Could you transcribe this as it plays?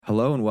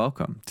Hello and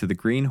welcome to The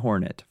Green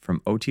Hornet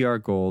from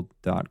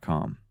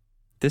OTRGold.com.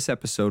 This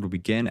episode will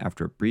begin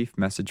after a brief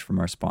message from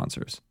our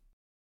sponsors.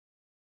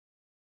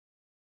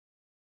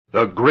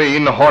 The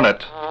Green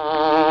Hornet.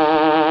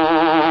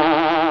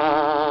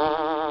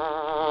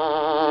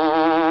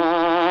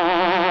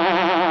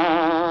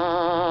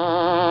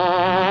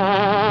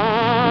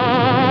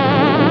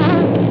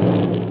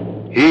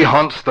 He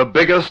hunts the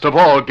biggest of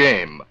all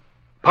game,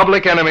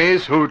 public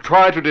enemies who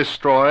try to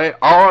destroy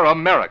our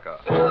America.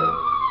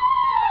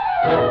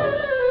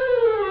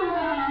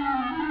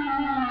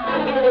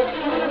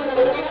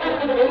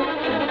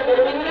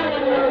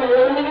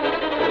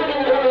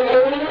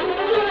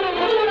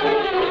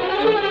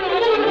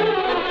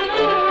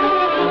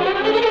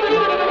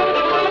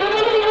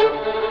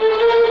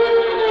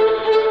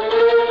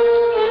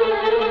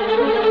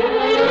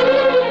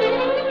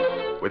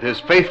 With his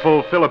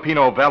faithful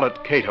Filipino valet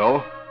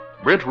Cato,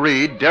 Britt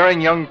Reed,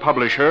 daring young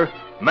publisher,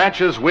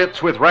 matches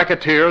wits with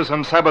racketeers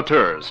and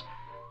saboteurs,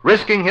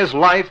 risking his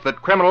life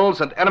that criminals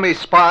and enemy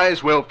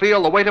spies will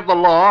feel the weight of the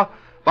law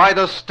by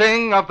the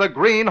sting of the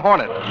Green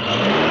Hornet.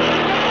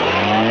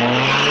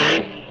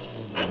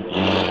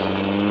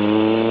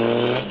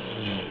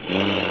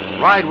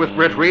 Ride with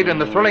Britt Reed in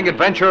the thrilling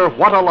adventure,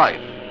 What a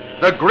Life.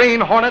 The Green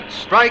Hornet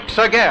strikes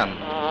again.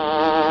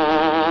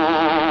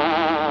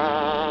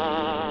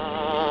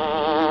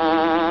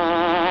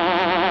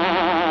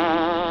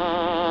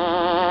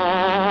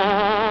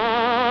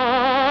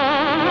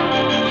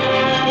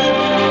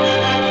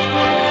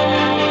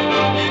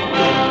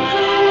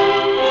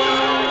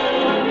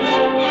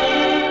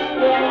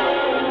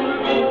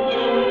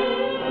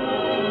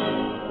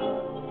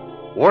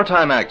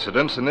 Wartime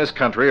accidents in this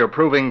country are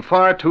proving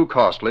far too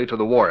costly to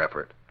the war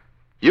effort.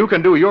 You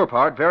can do your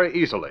part very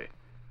easily.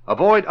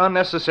 Avoid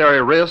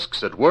unnecessary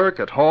risks at work,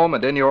 at home,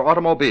 and in your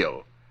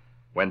automobile.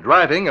 When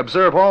driving,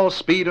 observe all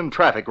speed and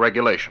traffic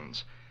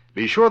regulations.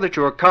 Be sure that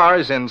your car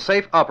is in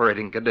safe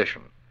operating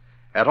condition.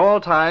 At all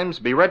times,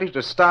 be ready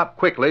to stop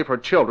quickly for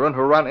children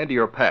who run into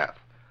your path,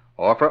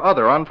 or for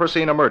other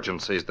unforeseen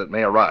emergencies that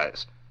may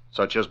arise,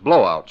 such as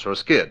blowouts or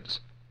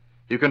skids.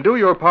 You can do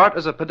your part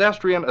as a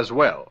pedestrian as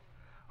well.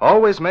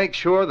 Always make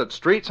sure that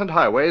streets and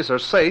highways are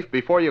safe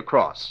before you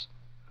cross.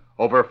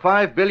 Over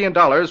 $5 billion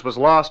was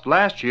lost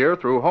last year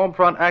through home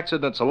front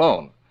accidents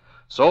alone.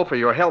 So for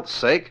your health's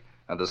sake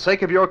and the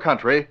sake of your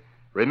country,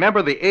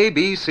 remember the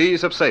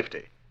ABCs of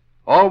safety.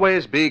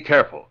 Always be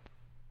careful.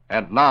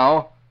 And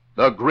now,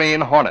 the Green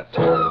Hornet.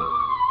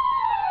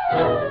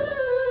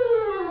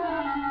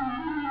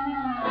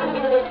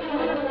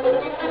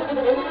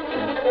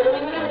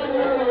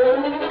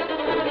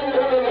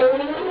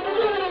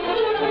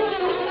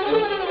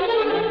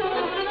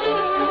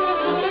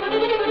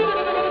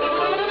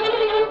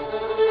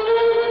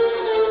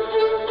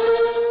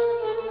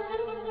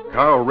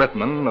 Carl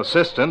Rittman,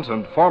 assistant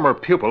and former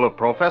pupil of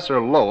Professor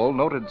Lowell,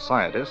 noted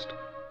scientist,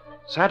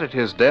 sat at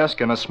his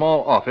desk in a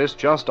small office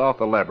just off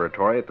the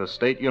laboratory at the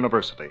State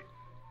University.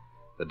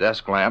 The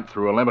desk lamp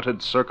threw a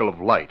limited circle of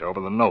light over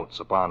the notes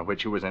upon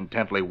which he was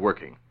intently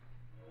working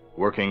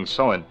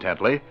so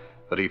intently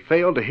that he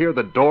failed to hear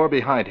the door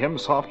behind him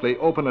softly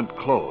open and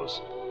close.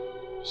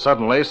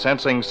 Suddenly,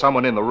 sensing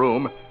someone in the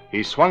room,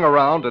 he swung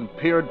around and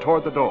peered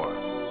toward the door.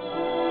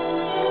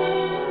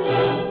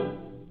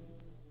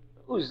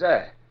 Who's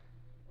that?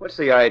 What's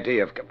the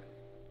idea of...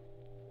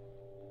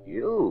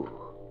 You?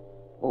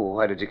 Oh,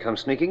 why did you come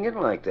sneaking in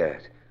like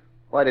that?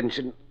 Why didn't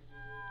you...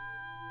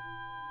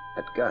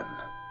 That gun.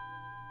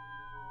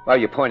 Why are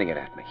you pointing it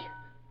at me?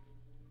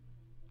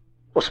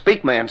 Well,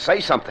 speak, man.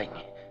 Say something.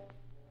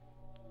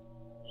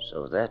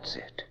 So that's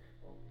it.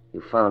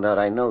 You found out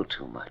I know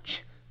too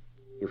much.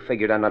 You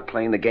figured I'm not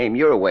playing the game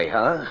your way,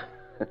 huh?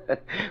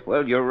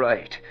 Well, you're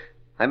right.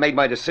 I made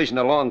my decision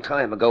a long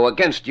time ago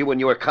against you and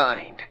your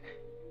kind.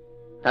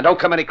 Now, don't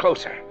come any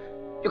closer.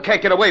 You can't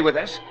get away with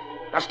this.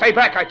 Now, stay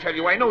back, I tell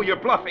you. I know you're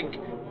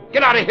bluffing.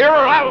 Get out of here or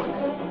I'll...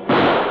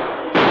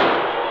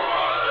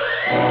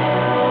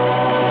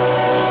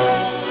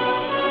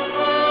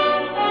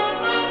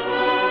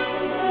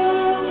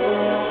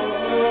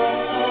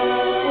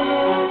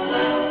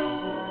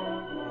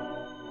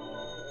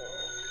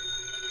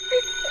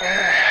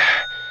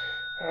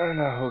 Oh,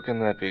 now, who can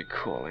that be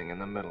calling in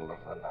the middle of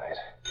the night?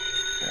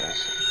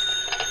 Yes.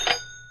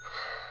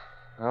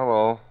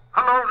 Hello.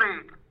 Hello,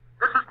 Reed.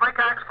 This is Mike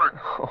Axford.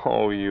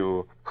 Oh,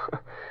 you.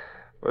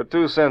 For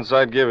 2 cents,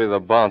 I'd give you the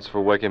bounce for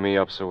waking me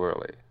up so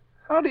early.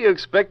 How do you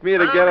expect me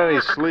to get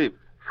any sleep?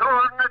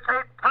 Sure, and it's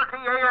 8:30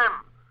 a.m.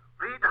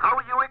 Reed, how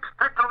you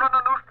expect to run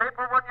a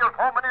newspaper when you're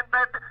home and in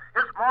bed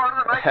is more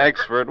than I...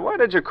 Axford, why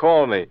did you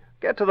call me?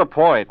 Get to the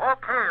point.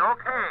 Okay.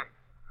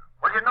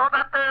 Well, you know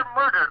that there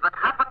murder that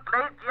happened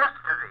late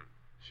yesterday?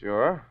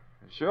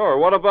 Sure.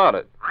 What about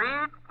it?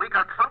 Reed, we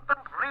got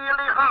something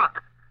really hot.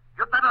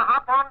 You better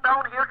hop on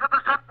down here to the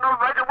Sentinel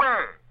right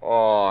away.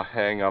 Oh,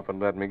 hang up and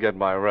let me get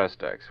my rest,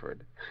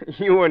 Axford.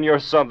 You and your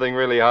something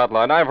really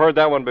hotline. I've heard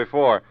that one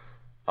before.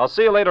 I'll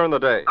see you later in the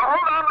day. Now,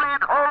 hold on,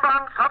 Reed. Hold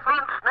on. Suffering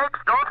snakes,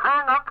 don't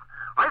hang up.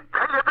 I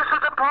tell you, this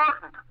is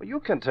important. Well, you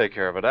can take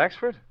care of it,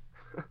 Axford.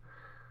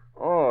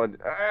 Oh,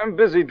 I'm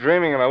busy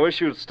dreaming, and I wish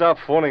you'd stop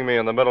phoning me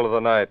in the middle of the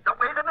night. Now,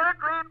 wait a minute,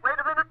 Reed. Wait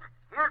a minute.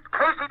 Here's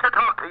Casey to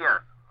talk to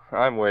you.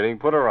 I'm waiting.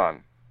 Put her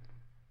on.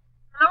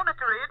 Hello,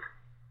 Mr. Reed.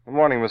 Good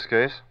morning, Miss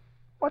Case.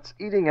 What's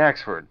eating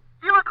Axford?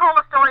 Do you recall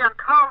the story on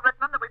Carl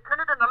Rittman that we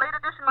printed in the late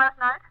edition last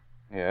night?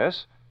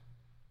 Yes.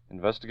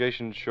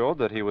 Investigation showed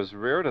that he was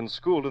reared and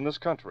schooled in this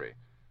country.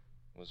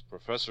 Was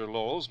Professor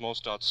Lowell's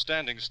most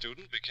outstanding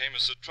student, became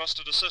his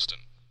trusted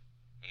assistant,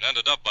 and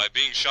ended up by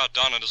being shot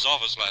down in his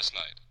office last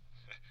night.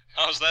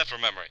 How's that for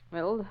memory?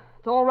 Well,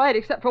 it's all right,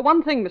 except for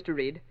one thing, Mr.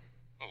 Reed.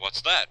 Well,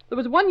 what's that? There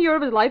was 1 year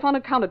of his life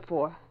unaccounted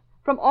for,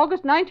 from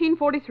August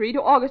 1943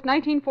 to August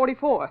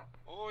 1944.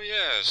 Oh,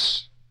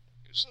 yes.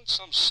 He was in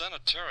some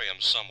sanitarium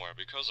somewhere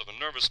because of a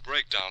nervous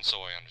breakdown,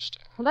 so I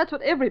understand. Well, that's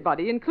what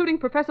everybody, including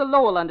Professor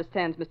Lowell,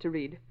 understands, Mr.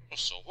 Reed. Well,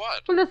 so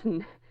what? Well,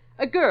 listen.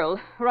 A girl,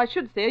 or I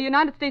should say a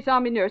United States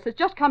Army nurse, has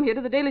just come here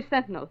to the Daily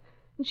Sentinel,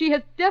 and she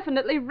has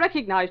definitely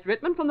recognized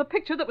Rittman from the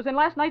picture that was in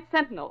last night's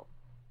Sentinel.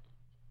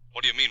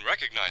 What do you mean,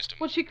 recognized him?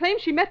 Well, she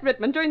claims she met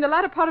Rittman during the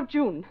latter part of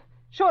June,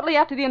 shortly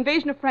after the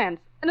invasion of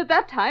France, and at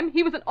that time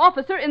he was an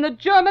officer in the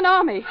German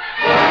army.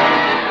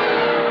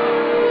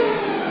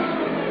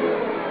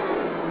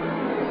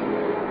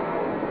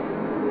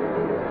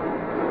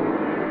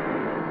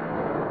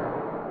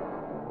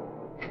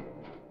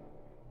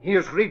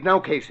 Here's Reed now,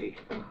 Casey.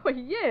 Well,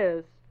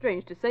 yes.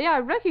 Strange to say, I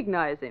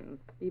recognize him,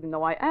 even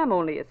though I am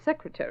only a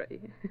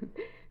secretary.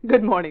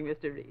 Good morning,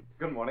 Mr. Reed.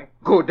 Good morning.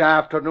 Good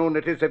afternoon,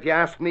 it is, if you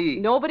ask me.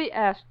 Nobody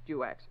asked you,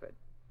 Axford.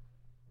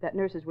 That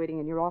nurse is waiting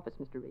in your office,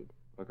 Mr. Reed.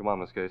 Well, come on,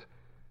 Miss Case.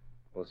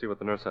 We'll see what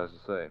the nurse has to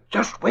say.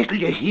 Just wait till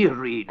you hear,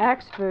 Reed.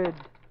 Axford,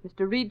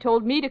 Mr. Reed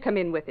told me to come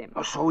in with him.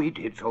 Oh, so he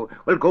did, so.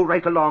 Well, go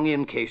right along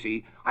in,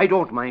 Casey. I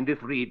don't mind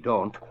if Reed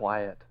don't.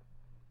 Quiet.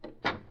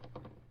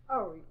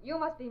 Oh, you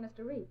must be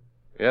Mr. Reed.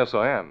 Yes,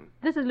 I am.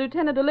 This is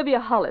Lieutenant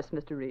Olivia Hollis,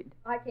 Mr. Reed.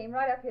 I came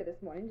right up here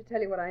this morning to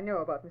tell you what I know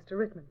about Mr.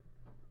 Rittman.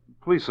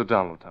 Please sit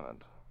down,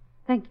 Lieutenant.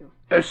 Thank you.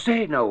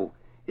 Say now,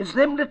 is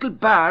them little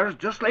bars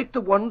just like the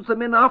ones the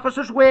men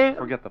officers wear?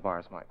 Forget the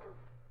bars, Mike.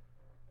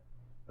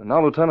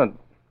 Now, Lieutenant,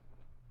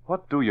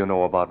 what do you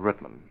know about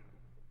Rittman?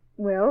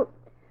 Well,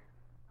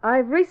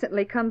 I've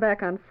recently come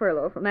back on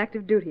furlough from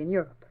active duty in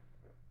Europe.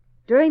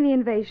 During the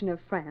invasion of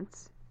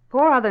France,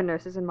 4 other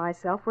nurses and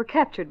myself were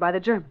captured by the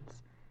Germans.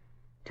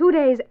 2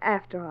 days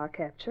after our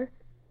capture,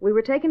 we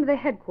were taken to the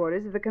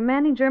headquarters of the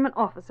commanding German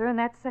officer in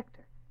that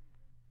sector.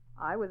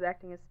 I was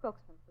acting as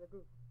spokesman for the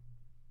group.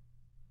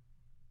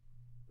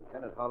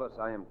 Lieutenant Hollis,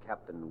 I am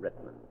Captain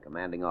Rittman,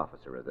 commanding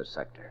officer of this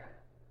sector.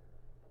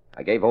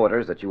 I gave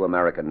orders that you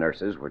American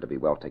nurses were to be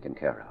well taken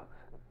care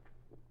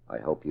of.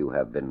 I hope you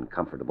have been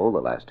comfortable the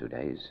last 2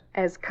 days.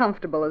 As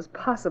comfortable as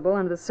possible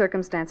under the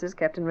circumstances,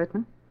 Captain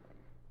Rittman.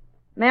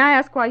 May I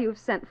ask why you've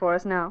sent for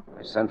us now?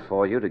 I sent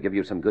for you to give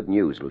you some good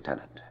news,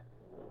 Lieutenant.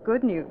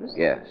 Good news.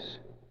 Yes.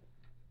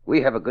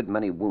 We have a good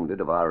many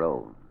wounded of our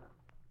own.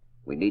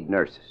 We need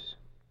nurses.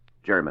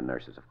 German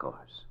nurses, of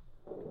course.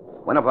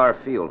 One of our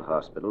field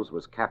hospitals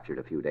was captured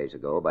a few days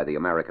ago by the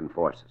American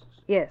forces.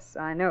 Yes,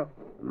 I know.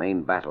 The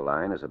main battle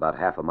line is about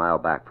half a mile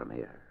back from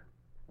here.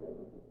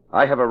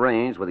 I have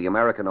arranged with the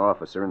American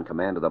officer in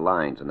command of the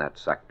lines in that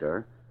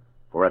sector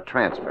for a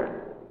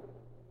transfer.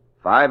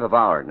 5 of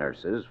our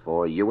nurses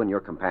for you and your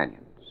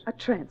companions. A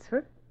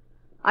transfer?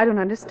 I don't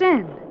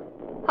understand.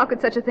 How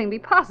could such a thing be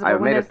possible? I've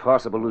made there's... it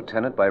possible,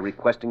 Lieutenant, by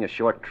requesting a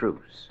short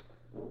truce.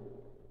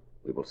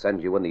 We will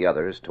send you and the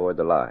others toward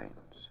the lines.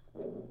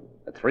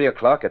 At 3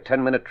 o'clock, a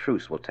 10-minute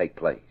truce will take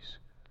place,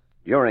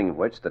 during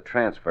which the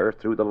transfer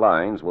through the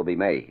lines will be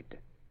made.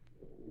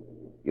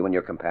 You and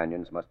your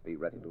companions must be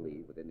ready to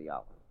leave within the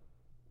hour.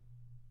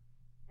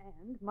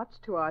 And,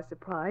 much to our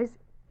surprise,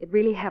 it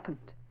really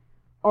happened.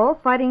 All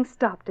fighting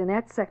stopped in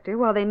that sector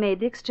while they made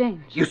the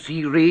exchange. You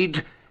see,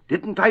 Reed,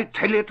 didn't I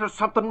tell you it was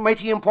something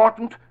mighty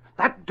important?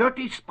 That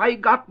dirty spy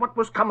got what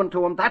was coming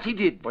to him. That he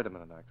did. Wait a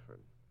minute, Axford.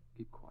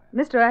 Keep quiet.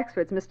 Mr.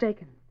 Axford's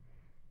mistaken.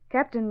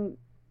 Captain,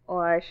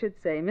 or I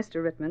should say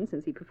Mr. Rittman,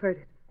 since he preferred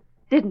it,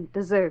 didn't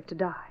deserve to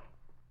die.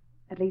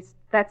 At least,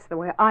 that's the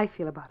way I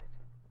feel about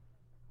it.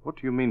 What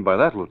do you mean by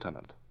that,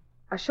 Lieutenant?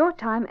 A short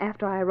time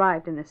after I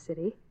arrived in this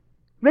city,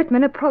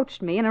 Rittman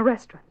approached me in a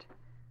restaurant.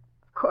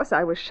 Of course,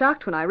 I was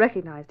shocked when I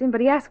recognized him,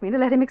 but he asked me to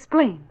let him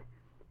explain.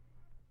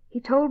 He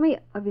told me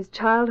of his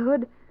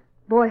childhood,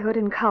 boyhood,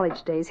 and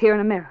college days here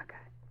in America.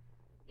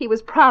 He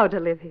was proud to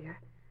live here,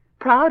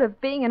 proud of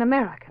being an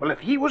American. Well, if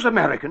he was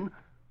American,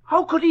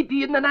 how could he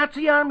be in the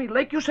Nazi army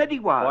like you said he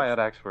was? Quiet,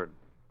 Axford.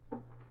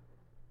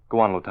 Go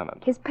on,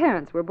 Lieutenant. His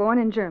parents were born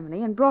in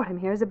Germany and brought him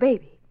here as a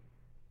baby.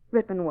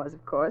 Rittman was,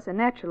 of course, a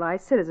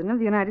naturalized citizen of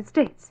the United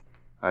States.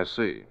 I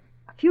see.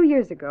 A few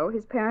years ago,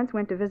 his parents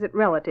went to visit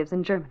relatives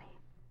in Germany.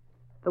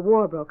 The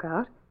war broke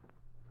out,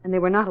 and they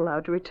were not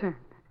allowed to return.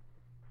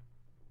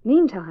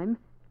 Meantime,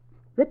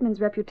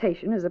 Rittman's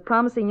reputation as a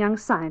promising young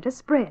scientist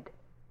spread.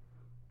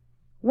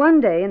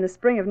 One day in the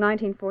spring of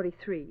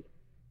 1943,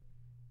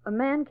 a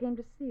man came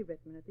to see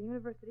Rittman at the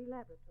university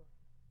laboratory.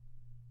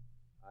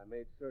 I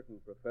made certain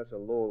Professor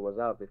Lowell was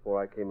out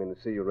before I came in to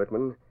see you,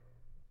 Rittman.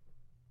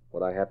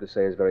 What I have to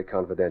say is very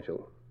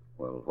confidential.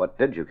 Well, what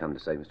did you come to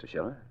say, Mr.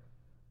 Schiller?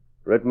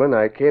 Rittman,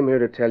 I came here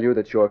to tell you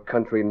that your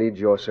country needs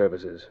your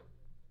services.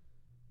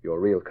 Your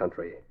real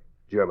country,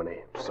 Germany.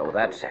 So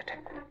that's it.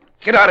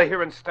 Get out of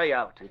here and stay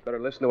out. You'd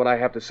better listen to what I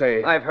have to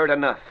say. I've heard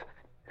enough.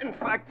 In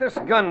fact, this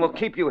gun will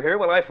keep you here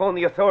while I phone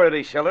the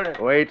authorities, Schiller.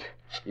 Wait.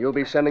 You'll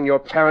be sending your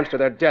parents to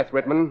their death,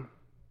 Rittman.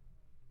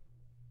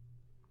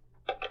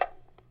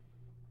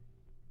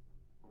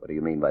 What do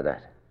you mean by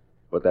that?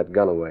 Put that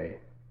gun away.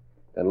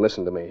 Then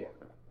listen to me.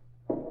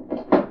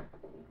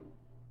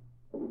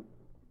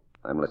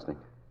 I'm listening.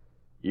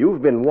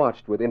 You've been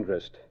watched with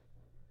interest.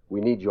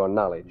 We need your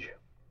knowledge.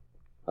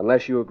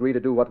 Unless you agree to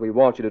do what we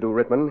want you to do,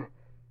 Rittman,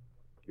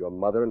 your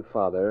mother and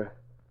father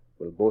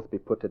will both be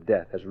put to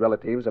death as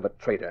relatives of a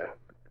traitor.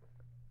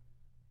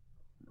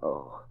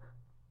 Oh.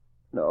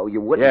 No,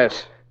 you wouldn't.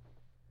 Yes.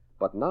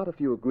 But not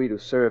if you agree to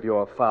serve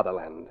your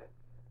fatherland.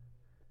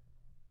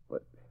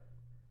 What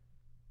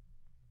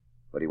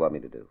do you want me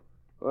to do?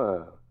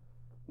 Well,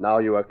 now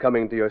you are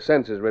coming to your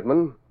senses,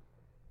 Rittman.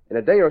 In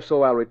a day or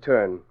so, I'll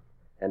return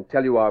and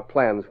tell you our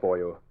plans for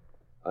you.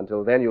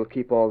 Until then, you'll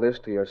keep all this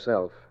to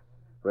yourself.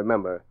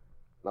 Remember,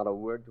 not a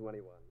word to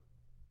anyone.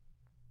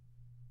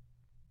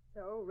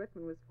 So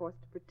Rittman was forced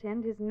to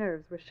pretend his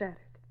nerves were shattered.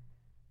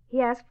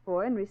 He asked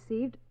for and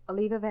received a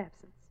leave of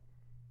absence,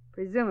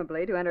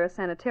 presumably to enter a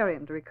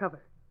sanitarium to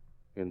recover.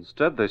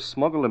 Instead, they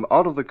smuggled him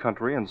out of the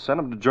country and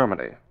sent him to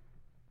Germany.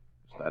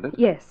 Is that it?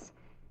 Yes.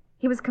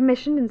 He was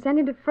commissioned and sent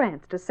into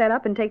France to set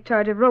up and take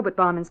charge of robot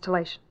bomb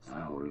installations.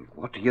 Well,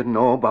 what do you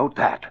know about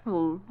that?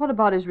 Well, what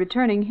about his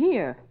returning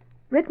here?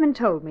 Rittman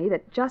told me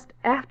that just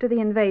after the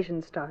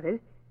invasion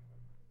started,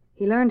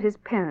 he learned his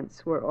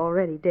parents were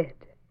already dead.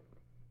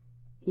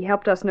 He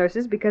helped us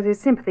nurses because his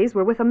sympathies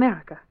were with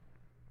America.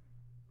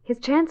 His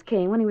chance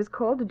came when he was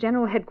called to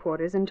General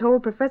Headquarters and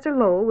told Professor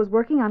Lowell was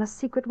working on a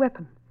secret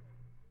weapon,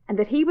 and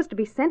that he was to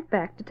be sent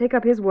back to take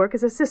up his work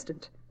as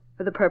assistant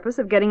for the purpose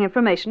of getting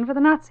information for the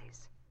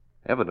Nazis.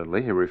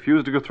 Evidently, he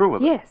refused to go through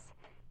with it. Yes.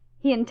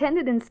 He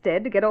intended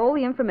instead to get all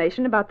the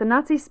information about the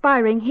Nazi spy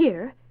ring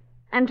here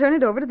and turn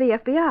it over to the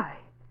FBI.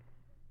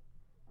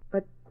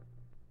 But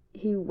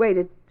he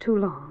waited too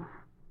long.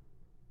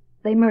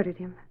 They murdered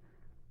him.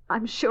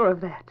 I'm sure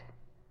of that.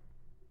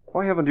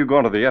 Why haven't you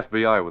gone to the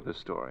FBI with this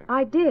story?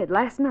 I did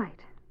last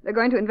night. They're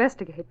going to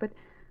investigate, but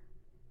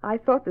I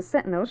thought the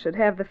Sentinel should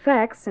have the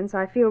facts since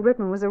I feel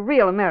Rittman was a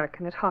real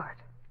American at heart.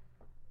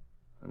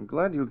 I'm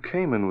glad you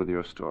came in with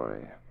your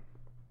story.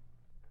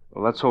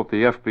 Well, let's hope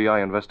the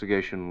FBI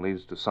investigation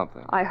leads to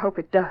something. I hope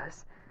it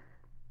does.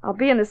 I'll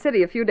be in the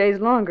city a few days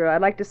longer. I'd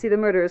like to see the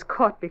murderers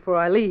caught before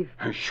I leave.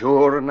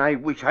 Sure, and I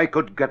wish I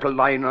could get a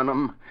line on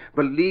them.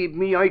 Believe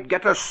me, I'd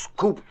get a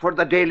scoop for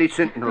the Daily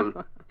Sentinel.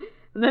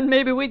 And then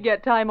maybe we'd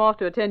get time off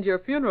to attend your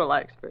funeral,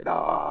 Axford.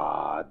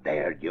 Ah,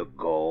 there you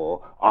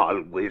go.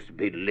 Always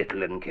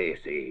belittling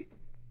Casey.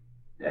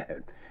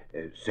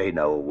 Say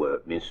now,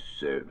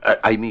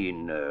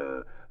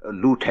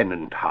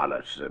 Lieutenant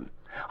Hollis.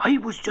 I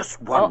was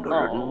just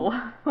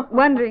wondering...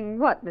 Wondering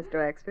what, Mr.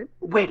 Axford?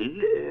 Well,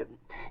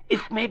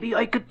 if maybe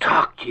I could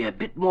talk to you a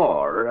bit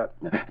more.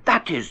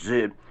 That is,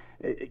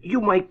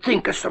 you might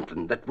think of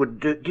something that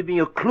would give me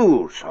a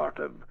clue, sort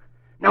of.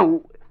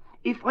 Now,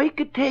 if I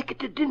could take you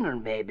to dinner,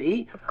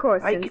 maybe... Of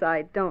course, since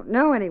I don't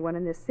know anyone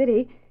in this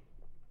city,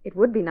 it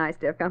would be nice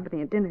to have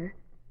company at dinner.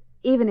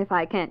 Even if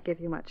I can't give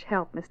you much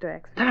help, Mr.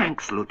 Axford.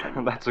 Thanks,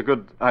 Lieutenant. That's a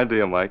good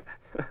idea, Mike.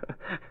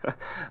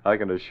 I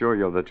can assure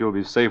you that you'll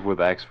be safe with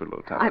Axford,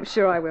 Lieutenant. I'm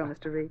sure I will,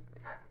 Mr. Reed.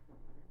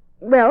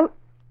 Well,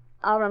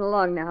 I'll run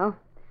along now.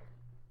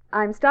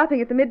 I'm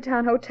stopping at the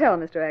Midtown Hotel,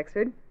 Mr.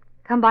 Axford.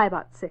 Come by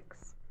about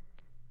 6.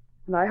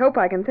 And I hope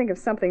I can think of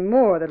something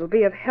more that'll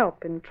be of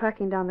help in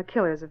tracking down the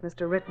killers of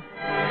Mr. Rittman.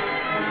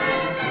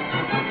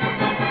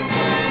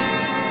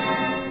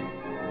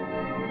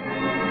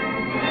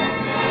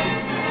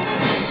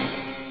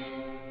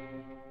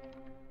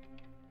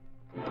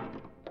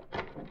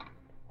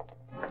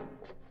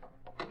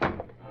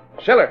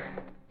 Schiller.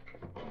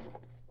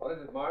 What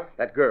is it, Mark?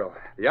 That girl,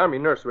 the Army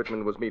nurse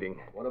Rittman was meeting.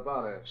 What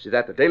about her? She's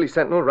at the Daily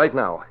Sentinel right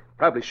now,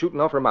 probably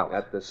shooting off her mouth.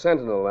 At the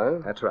Sentinel,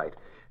 huh? That's right.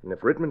 And if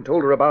Rittman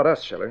told her about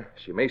us, Schiller,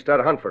 she may start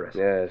a hunt for us.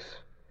 Yes.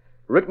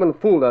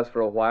 Rittman fooled us for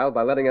a while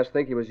by letting us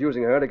think he was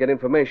using her to get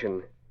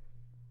information.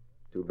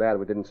 Too bad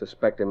we didn't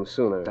suspect him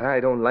sooner. I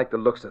don't like the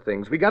looks of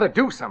things. We gotta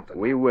do something.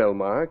 We will,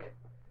 Mark.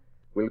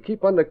 We'll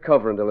keep under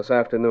cover until this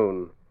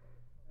afternoon.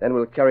 Then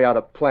we'll carry out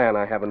a plan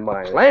I have in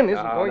mind. The plan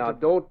isn't going now,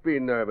 to... don't be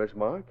nervous,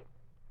 Mark.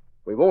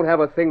 We won't have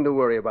a thing to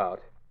worry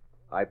about.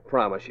 I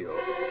promise you.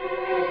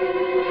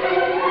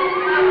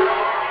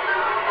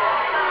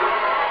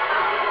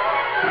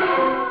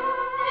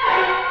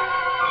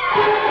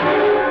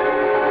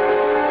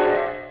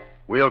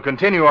 We'll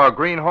continue our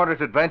Green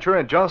Hornet adventure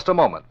in just a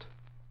moment.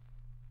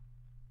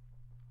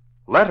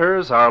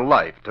 Letters are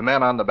life to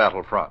men on the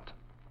battlefront,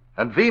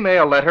 and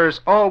V-mail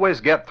letters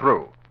always get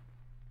through.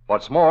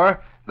 What's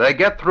more, they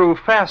get through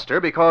faster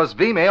because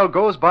V-mail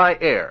goes by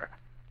air.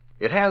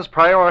 It has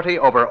priority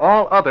over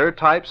all other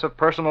types of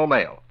personal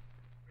mail.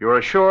 You're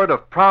assured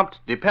of prompt,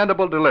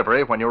 dependable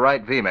delivery when you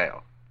write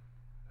V-mail.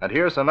 And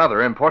here's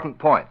another important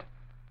point.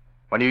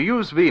 When you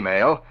use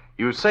V-mail,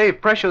 you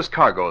save precious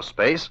cargo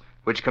space,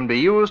 which can be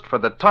used for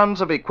the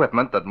tons of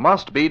equipment that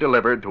must be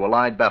delivered to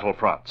Allied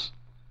battlefronts.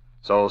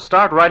 So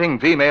start writing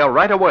V-mail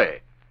right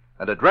away,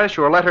 and address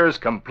your letters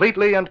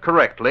completely and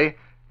correctly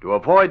to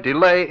avoid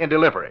delay in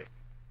delivery.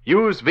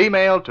 Use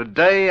V-mail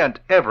today and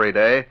every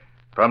day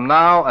from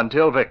now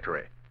until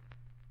victory.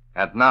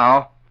 And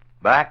now,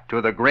 back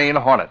to the Green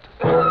Hornet.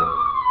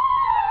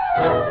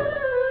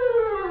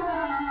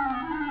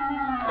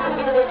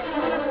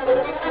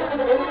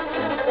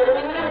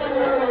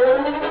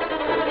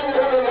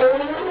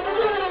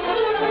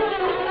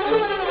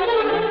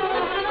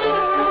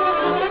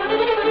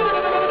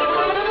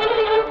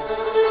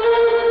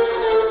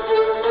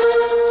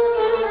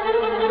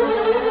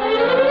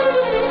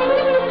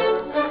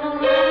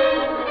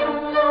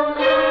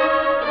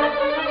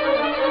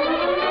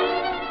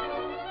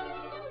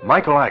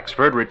 Michael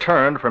Axford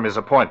returned from his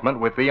appointment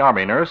with the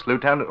Army nurse,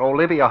 Lieutenant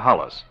Olivia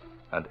Hollis,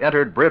 and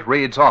entered Britt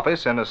Reed's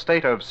office in a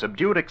state of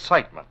subdued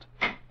excitement.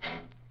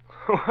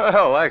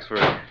 Well,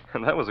 Axford,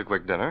 that was a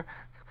quick dinner.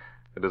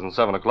 It isn't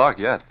 7 o'clock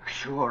yet.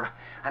 Sure.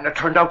 And it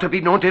turned out to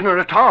be no dinner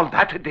at all,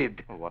 that it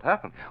did. Well, what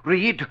happened?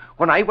 Reed,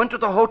 when I went to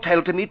the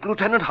hotel to meet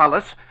Lieutenant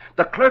Hollis,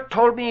 the clerk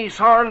told me he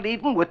saw her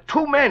leaving with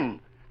 2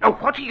 men. Now,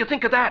 what do you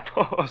think of that?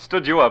 Oh,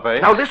 stood you up, eh?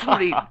 Now, listen,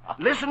 Reed.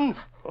 Listen.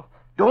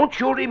 Don't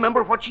you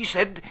remember what she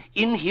said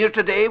in here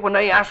today when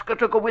I asked her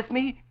to go with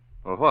me?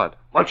 Well, what?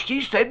 Well,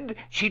 she said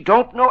she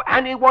don't know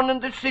anyone in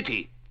the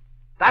city.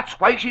 That's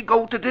why she'd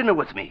go to dinner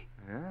with me.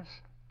 Yes?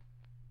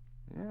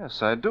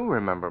 Yes, I do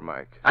remember,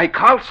 Mike. I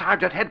called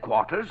Sergeant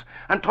Headquarters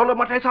and told him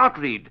what I thought,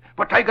 Reed,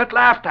 but I got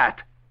laughed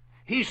at.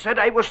 He said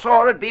I was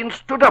sore at being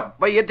stood up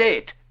by a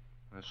date.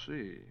 I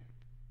see.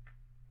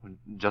 Well,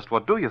 just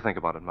what do you think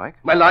about it, Mike?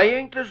 Well, I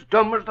ain't as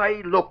dumb as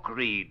I look,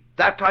 Reed.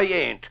 That I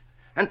ain't.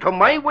 And to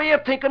my way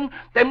of thinking,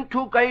 them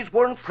 2 guys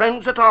weren't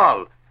friends at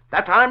all.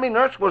 That Army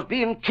nurse was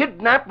being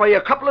kidnapped by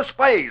a couple of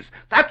spies.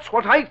 That's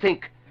what I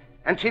think.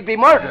 And she'd be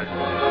murdered.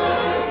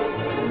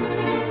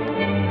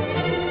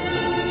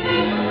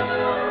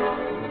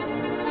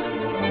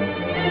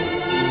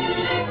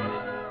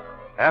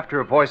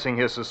 After voicing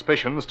his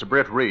suspicions to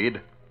Britt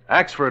Reed,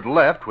 Axford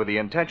left with the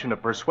intention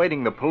of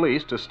persuading the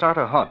police to start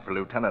a hunt for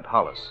Lieutenant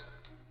Hollis.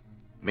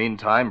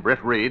 Meantime,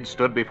 Britt Reed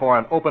stood before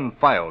an open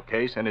file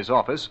case in his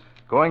office,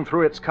 going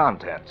through its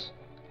contents.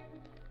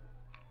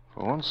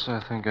 For once, I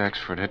think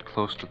Axford hit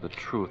close to the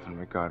truth in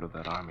regard to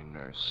that Army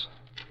nurse.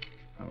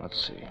 Now,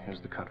 let's see.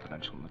 Here's the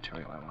confidential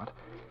material I want.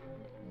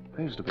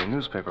 Pays to be a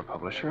newspaper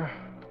publisher.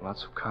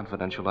 Lots of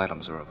confidential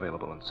items are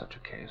available in such a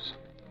case.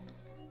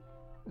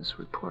 This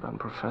report on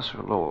Professor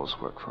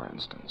Lowell's work, for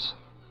instance.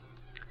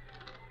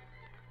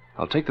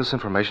 I'll take this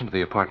information to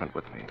the apartment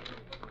with me.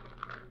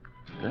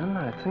 Then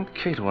I think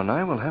Cato and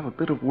I will have a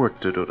bit of work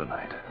to do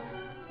tonight.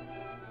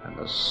 And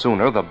the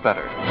sooner, the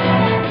better.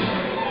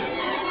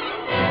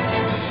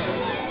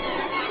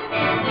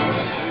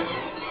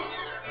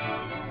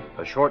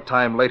 A short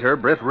time later,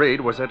 Britt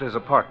Reed was at his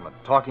apartment,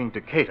 talking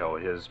to Cato,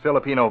 his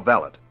Filipino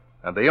valet,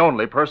 and the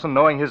only person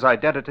knowing his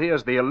identity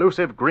as the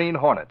elusive Green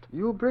Hornet.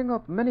 You bring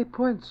up many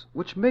points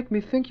which make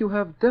me think you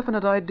have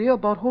definite idea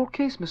about whole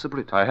case, Mr.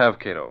 Britt. I have,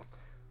 Cato.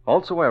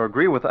 Also, I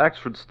agree with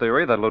Axford's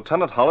theory that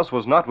Lieutenant Hollis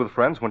was not with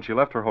friends when she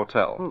left her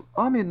hotel. Well,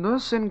 Army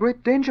nurse in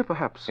great danger,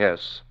 perhaps.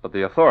 Yes, but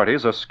the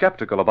authorities are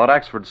skeptical about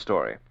Axford's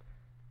story.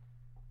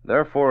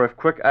 Therefore, if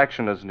quick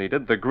action is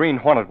needed, the Green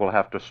Hornet will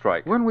have to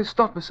strike. When we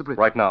start, Mr. Britt?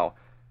 Right now.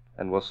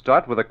 And we'll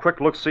start with a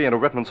quick look-see into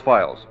Rittman's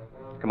files.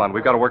 Come on,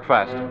 we've got to work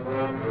fast.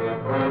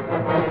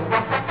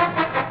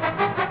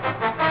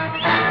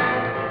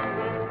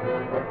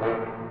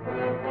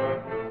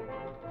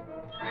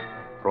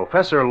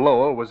 Professor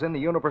Lowell was in the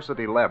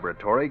university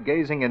laboratory,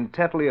 gazing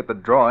intently at the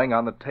drawing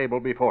on the table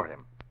before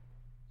him.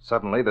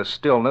 Suddenly, the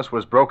stillness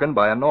was broken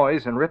by a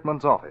noise in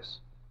Rittman's office.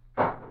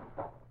 Well,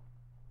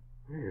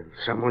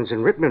 someone's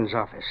in Rittman's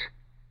office.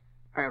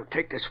 I'll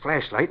take this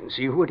flashlight and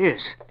see who it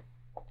is.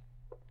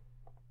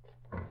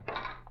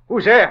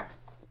 Who's there?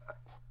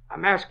 A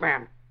masked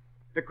man.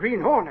 The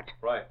Green Hornet.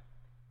 Right.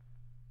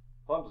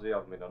 Clumsy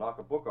of me to knock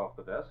a book off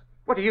the desk.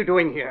 What are you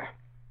doing here?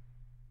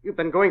 You've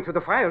been going through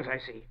the files, I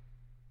see.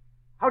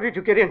 How did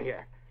you get in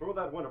here? Through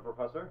that window,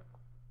 Professor.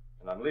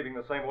 And I'm leaving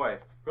the same way.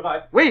 Good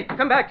night. Wait,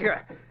 come back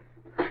here.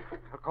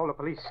 I'll call the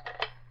police.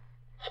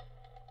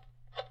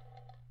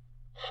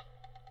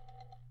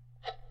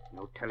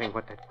 No telling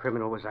what that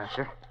criminal was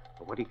after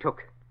or what he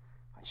took.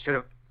 I should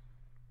have...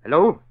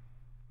 Hello?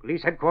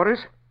 Police headquarters?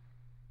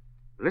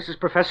 This is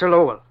Professor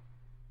Lowell.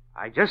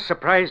 I just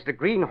surprised the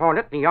Green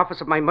Hornet in the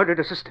office of my murdered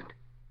assistant.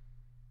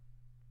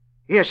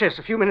 Yes,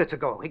 a few minutes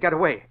ago. He got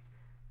away.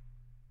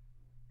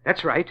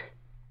 That's right.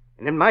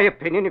 And in my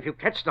opinion, if you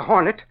catch the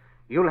Hornet,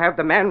 you'll have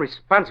the man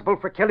responsible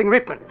for killing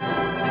Rittman.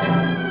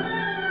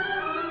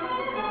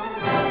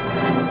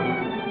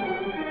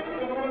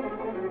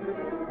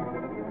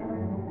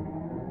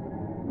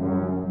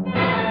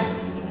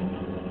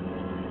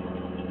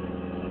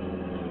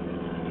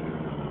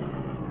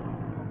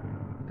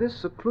 This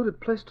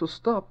secluded place to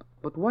stop,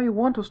 but why you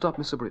want to stop,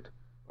 Mr. Britt?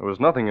 There was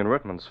nothing in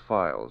Rittman's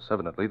files.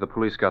 Evidently, the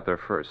police got there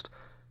first.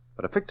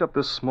 But I picked up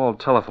this small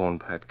telephone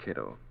pad,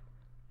 Cato.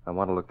 I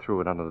want to look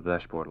through it under the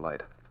dashboard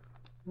light.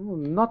 Oh,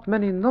 not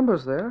many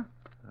numbers there.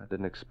 I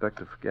didn't expect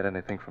to forget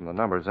anything from the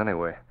numbers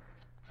anyway.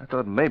 I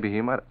thought maybe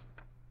he might...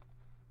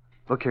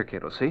 Look here,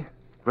 Cato, see?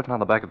 Written on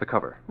the back of the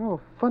cover.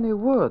 Oh, funny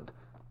word.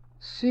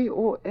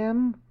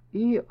 C-O-M-E-R-G.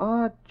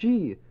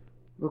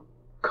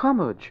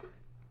 Commerge.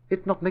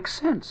 It not makes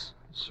sense.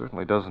 It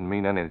certainly doesn't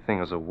mean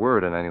anything as a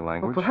word in any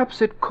language. Or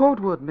perhaps it code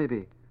word,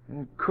 maybe.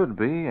 It could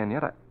be, and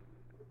yet I...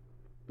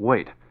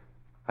 Wait.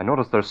 I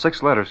noticed there's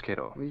 6 letters,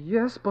 Cato.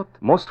 Yes, but...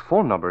 Most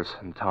phone numbers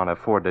in town have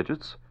 4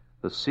 digits.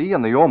 The C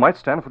and the O might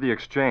stand for the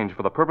exchange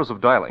for the purpose of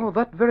dialing. Oh,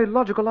 that very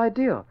logical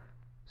idea.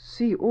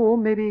 C-O,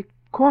 maybe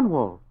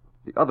Cornwall.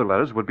 The other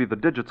letters would be the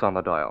digits on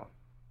the dial.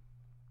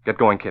 Get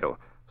going, Cato.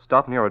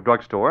 Stop near a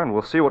drugstore, and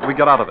we'll see what we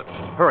get out of it.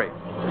 Hurry.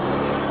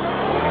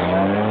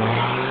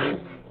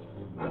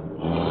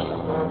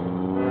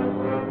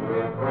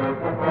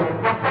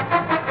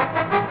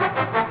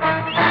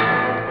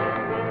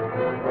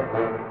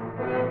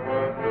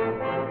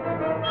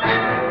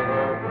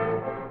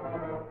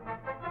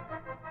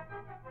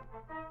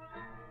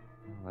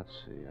 Let's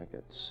see. I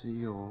get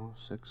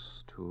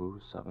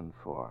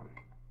CO6274.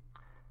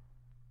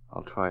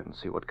 I'll try it and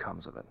see what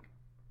comes of it.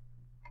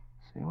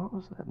 See, what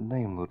was that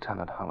name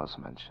Lieutenant Hollis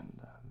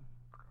mentioned?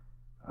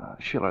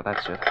 Schiller,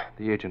 that's it.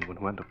 The agent who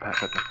went to Pat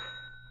Rittman.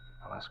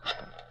 I'll ask for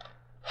him.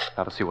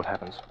 Now to see what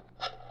happens.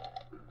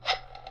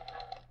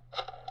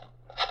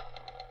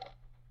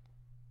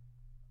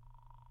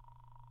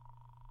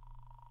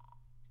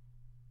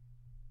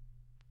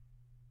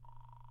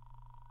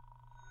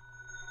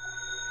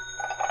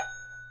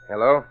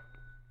 Hello?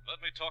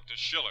 Let me talk to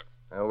Schiller.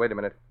 Wait a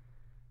minute.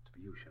 To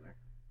be you, Schiller.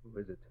 Who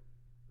is it?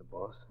 The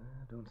boss?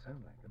 Don't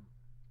sound like him.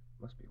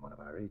 Must be one of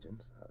our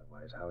agents.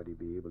 Otherwise, how would he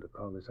be able to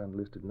call this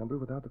unlisted number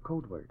without the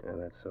code word?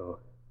 That's so.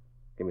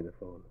 Give me the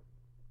phone.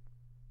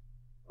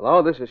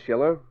 Hello, this is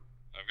Schiller.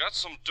 I've got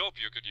some dope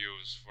you could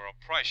use for a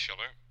price,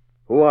 Schiller.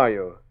 Who are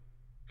you?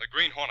 The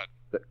Green Hornet.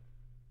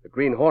 The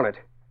Green Hornet.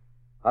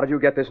 How did you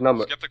get this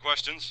number? Skip the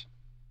questions.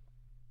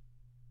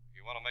 If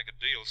you want to make a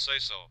deal, say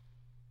so.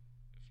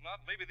 If not,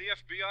 maybe the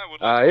FBI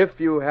would... If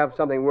you have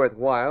something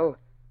worthwhile,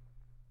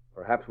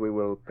 perhaps we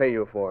will pay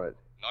you for it.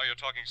 Now you're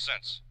talking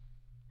sense.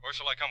 Where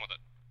shall I come with it?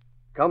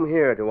 Come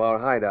here to our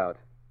hideout.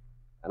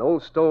 An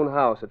old stone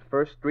house at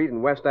 1st Street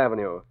and West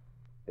Avenue.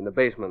 In the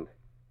basement.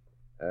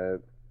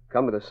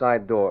 Come to the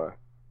side door.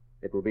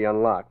 It will be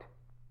unlocked.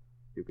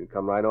 You can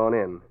come right on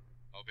in.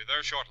 I'll be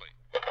there shortly.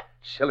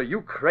 Schiller,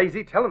 you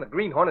crazy? Telling the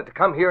Green Hornet to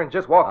come here and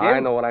just walk in? I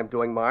know what I'm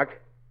doing,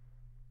 Mark.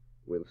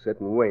 We'll sit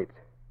and wait.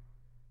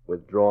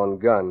 With drawn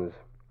guns.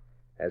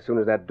 As soon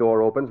as that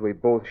door opens, we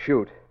both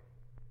shoot.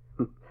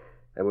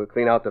 Then we'll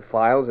clean out the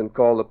files and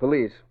call the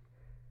police.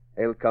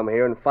 They'll come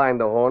here and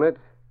find the Hornet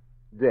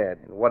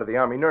dead. And what of the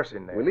Army nurse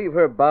in there? We leave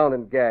her bound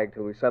and gagged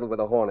till we settle with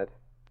the Hornet.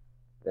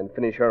 Then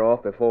finish her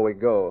off before we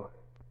go.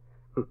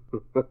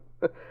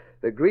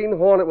 The Green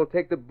Hornet will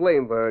take the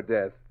blame for her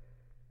death.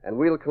 And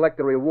we'll collect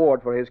the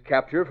reward for his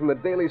capture from the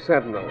Daily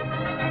Sentinel.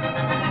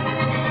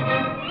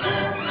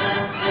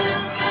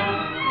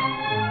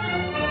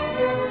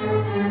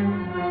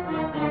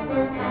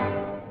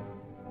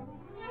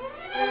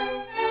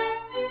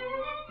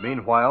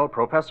 Meanwhile,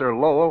 Professor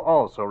Lowell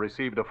also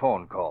received a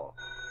phone call.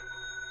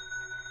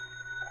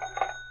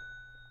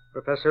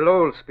 Professor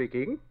Lowell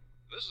speaking.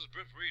 This is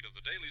Britt Reed of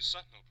the Daily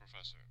Sentinel,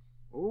 Professor.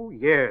 Oh,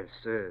 yes.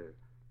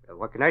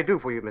 What can I do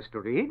for you,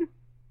 Mr. Reed?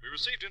 We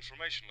received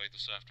information late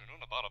this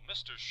afternoon about a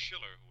Mr.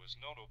 Schiller who is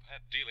known to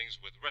have had dealings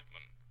with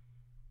Rittman.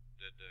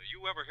 Did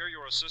you ever hear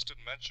your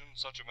assistant mention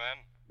such a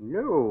man?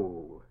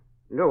 No.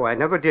 No, I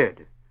never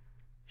did.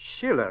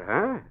 Schiller,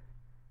 huh?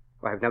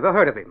 Well, I've never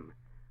heard of him.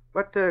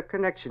 What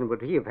connection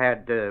would he have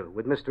had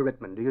with Mr.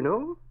 Rittman, do you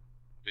know?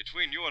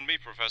 Between you and me,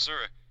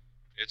 Professor,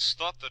 it's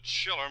thought that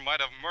Schiller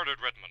might have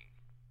murdered Rittman.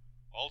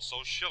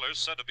 Also, Schiller's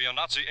said to be a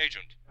Nazi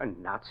agent. A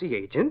Nazi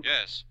agent?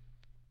 Yes.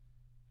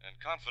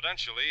 And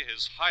confidentially,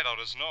 his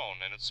hideout is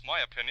known, and it's my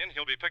opinion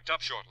he'll be picked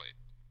up shortly.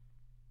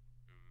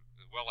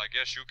 Well, I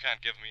guess you can't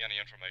give me any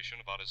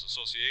information about his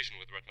association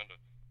with Rittman,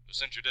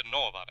 since you didn't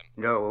know about him.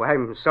 No,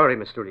 I'm sorry,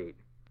 Mr. Reed.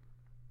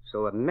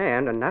 So a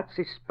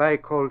Nazi spy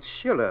called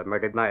Schiller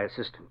murdered my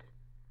assistant.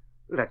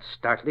 That's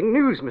startling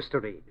news,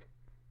 Mr. Reed.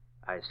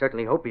 I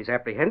certainly hope he's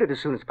apprehended as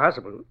soon as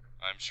possible.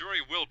 I'm sure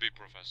he will be,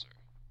 Professor.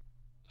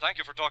 Thank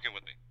you for talking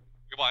with me.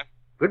 Goodbye.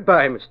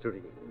 Goodbye, Mr.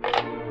 Reed.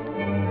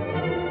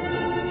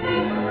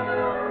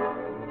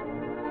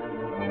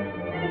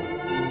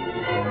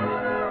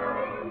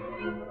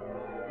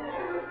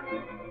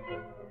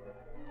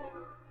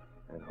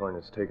 That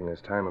Hornet's taking his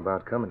time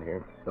about coming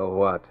here. So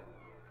what?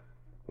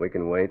 We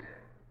can wait.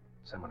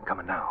 Someone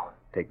coming now.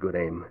 Take good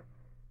aim.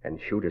 And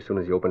shoot as soon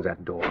as he opens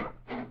that door.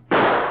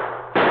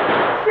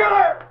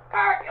 Schiller!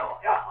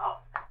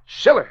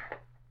 Schiller!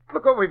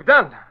 Look what we've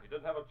done. He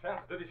didn't have a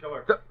chance, did he,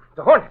 Schiller?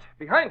 The Hornet,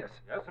 behind us.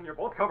 Yes, and you're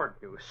both covered.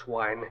 You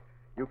swine.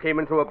 You came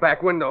in through a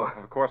back window.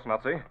 Of course,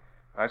 Nazi.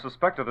 I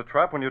suspected a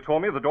trap when you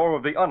told me the door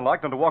would be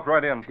unlocked and to walk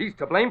right in. He's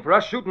to blame for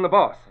us shooting the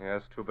boss.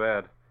 Yes, too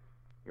bad.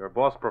 Your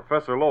boss,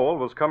 Professor Lowell,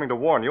 was coming to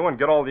warn you and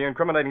get all the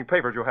incriminating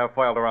papers you have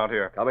filed around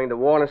here. Coming to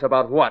warn us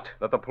about what?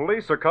 That the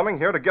police are coming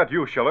here to get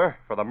you, Schiller,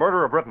 for the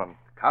murder of Rittman.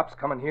 Cops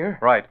coming here?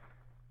 Right.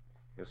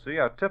 You see,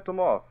 I tipped them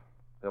off.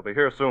 They'll be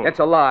here soon. It's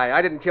a lie.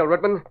 I didn't kill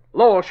Rittman.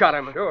 Lowell shot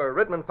him. Sure,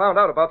 Rittman found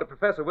out about the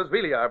professor was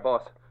really our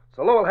boss.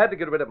 So Lowell had to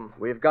get rid of him.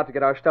 We've got to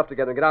get our stuff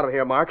together and get out of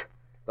here, Mark.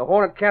 The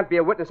Hornet can't be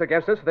a witness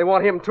against us. They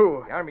want him,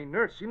 too. The Army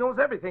nurse, she knows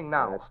everything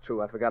now. That's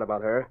true. I forgot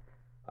about her.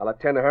 I'll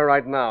attend to her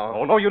right now.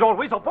 Oh, no, you don't,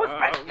 weasel puss.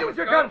 Use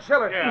your gun,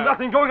 Schiller. Yeah.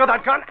 Nothing doing with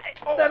that gun.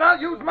 Then I'll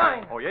use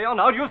mine. Oh, yeah?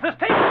 Now use this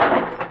tape.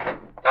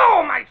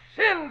 Oh, my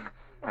shins!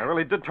 I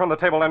really did turn the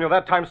table on you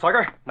that time,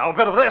 sucker. Now a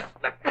bit of this.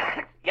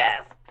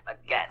 Gas. The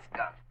gas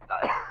gun.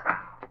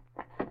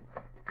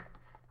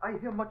 I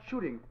hear much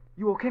shooting.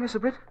 You okay,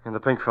 Mr. Britt? And the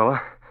pink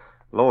fella.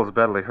 Lowell's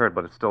badly hurt,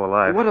 but it's still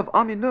alive. What of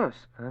Army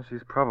nurse?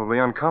 She's probably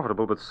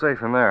uncomfortable, but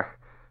safe in there.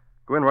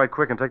 Go in right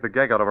quick and take the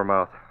gag out of her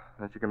mouth.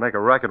 Then she can make a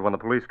racket when the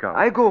police come.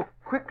 I go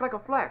quick like a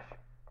flash.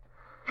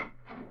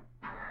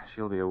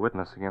 She'll be a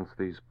witness against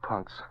these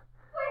punks.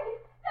 Wait!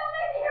 Don't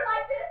leave me here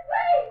like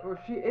this!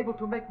 Wait! Is she able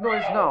to make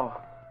noise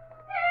now?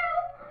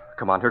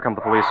 Come on, here come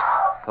the police.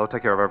 They'll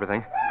take care of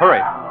everything.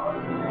 Hurry!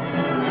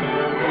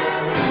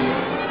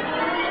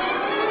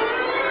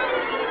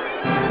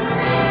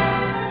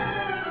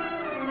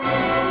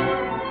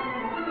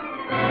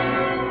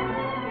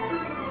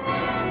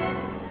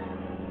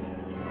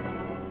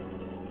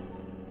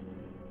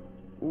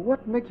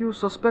 What make you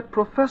suspect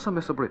Professor,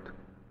 Mr. Britt?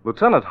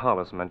 Lieutenant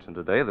Hollis mentioned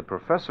today that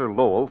Professor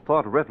Lowell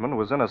thought Rittman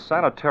was in a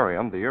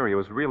sanitarium the year he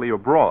was really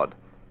abroad.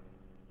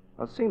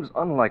 Now, it seems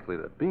unlikely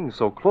that, being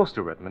so close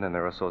to Rittman in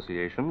their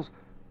associations,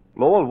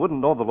 Lowell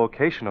wouldn't know the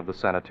location of the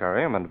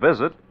sanitarium and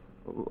visit,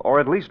 or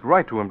at least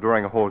write to him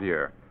during a whole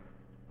year,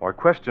 or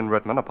question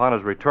Rittman upon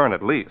his return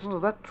at least. Oh,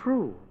 that's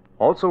true.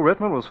 Also,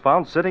 Rittman was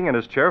found sitting in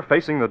his chair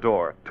facing the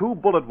door, 2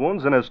 bullet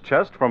wounds in his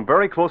chest from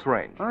very close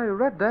range. I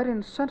read that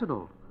in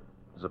Sentinel.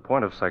 As a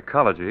point of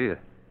psychology, it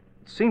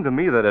seemed to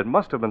me that it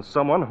must have been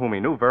someone whom he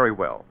knew very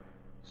well.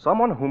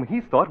 Someone whom he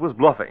thought was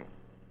bluffing.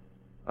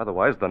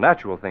 Otherwise, the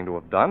natural thing to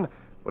have done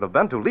would have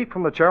been to leap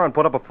from the chair and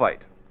put up a fight.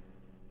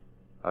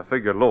 I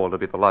figured Lowell to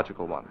be the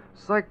logical one.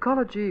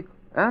 Psychology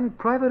and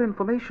private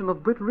information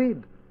of Britt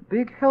Reed.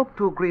 Big help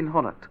to Green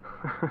Hornet.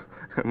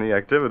 And the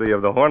activity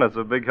of the Hornet's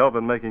a big help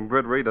in making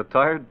Britt Reed a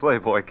tired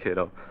playboy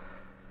kiddo.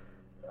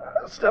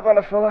 Step on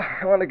it, fella.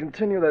 I want to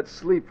continue that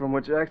sleep from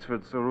which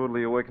Axford so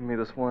rudely awakened me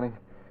this morning.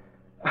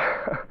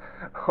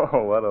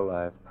 Oh, what a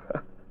life.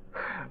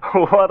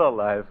 What a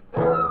life.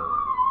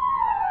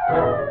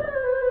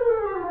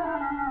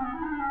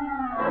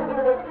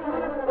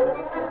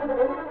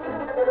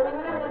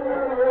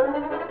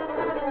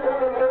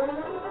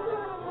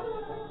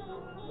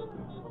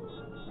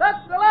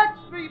 That's the Lex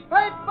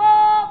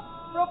paper!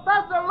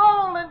 Professor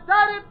Lowell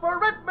indicted for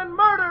Rittman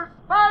murder,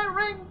 spy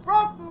ring,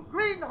 broken,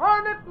 Green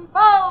Hornet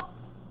involved.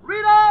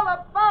 Read all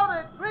about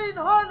it. Green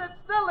Hornet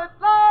still at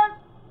large.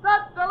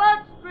 That's the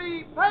Lex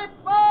paper!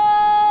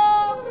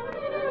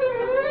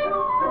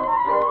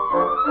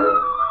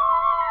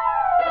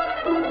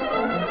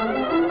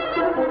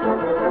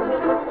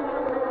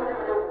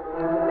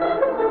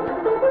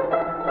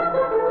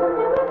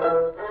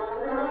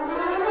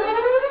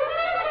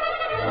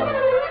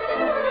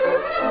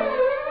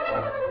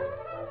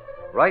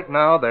 Right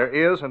now, there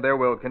is and there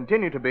will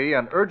continue to be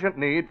an urgent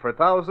need for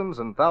thousands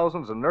and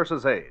thousands of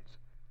nurses' aides.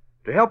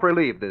 To help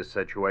relieve this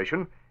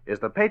situation is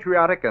the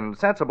patriotic and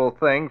sensible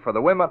thing for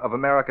the women of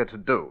America to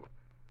do.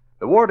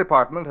 The War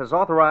Department has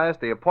authorized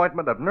the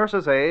appointment of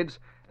nurses' aides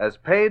as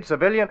paid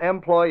civilian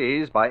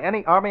employees by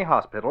any Army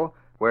hospital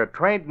where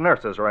trained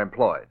nurses are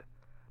employed.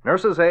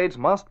 Nurses' aides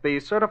must be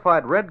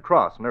certified Red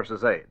Cross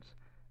nurses' aides.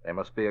 They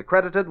must be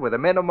accredited with a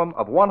minimum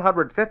of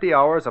 150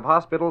 hours of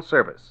hospital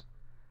service.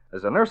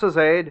 As a nurse's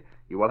aide,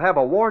 you will have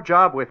a war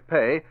job with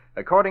pay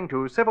according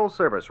to civil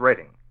service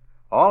rating.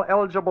 All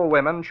eligible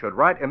women should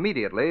write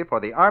immediately for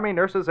the Army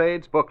Nurses'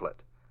 Aides booklet.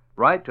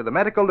 Write to the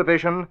Medical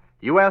Division,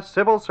 U.S.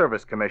 Civil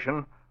Service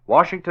Commission,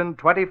 Washington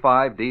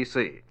 25,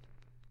 D.C.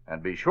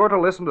 And be sure to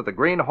listen to the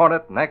Green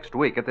Hornet next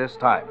week at this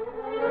time.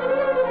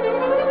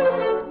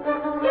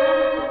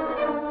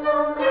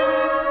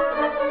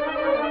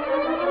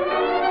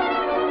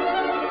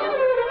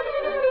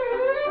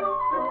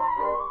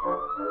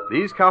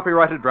 These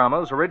copyrighted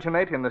dramas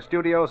originate in the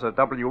studios of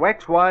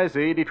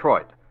WXYZ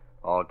Detroit.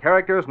 All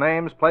characters,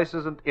 names,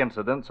 places, and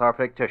incidents are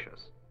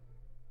fictitious.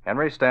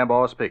 Henry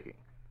Stambaugh speaking.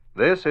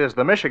 This is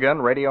the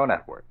Michigan Radio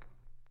Network.